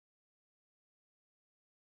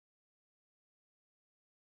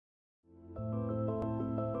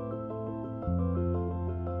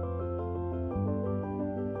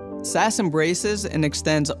SAS embraces and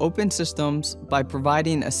extends open systems by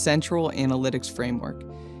providing a central analytics framework.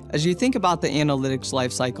 As you think about the analytics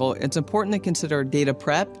lifecycle, it's important to consider data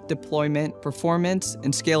prep, deployment, performance,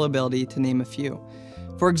 and scalability, to name a few.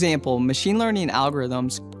 For example, machine learning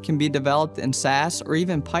algorithms can be developed in SAS or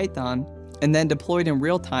even Python and then deployed in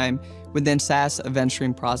real time within SAS event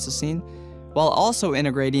stream processing, while also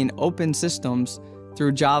integrating open systems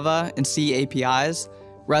through Java and C APIs,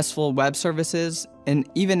 RESTful web services, and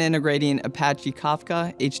even integrating Apache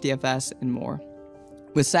Kafka, HDFS, and more.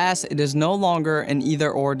 With SAS, it is no longer an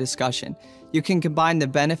either-or discussion. You can combine the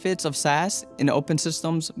benefits of SAS and open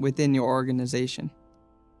systems within your organization.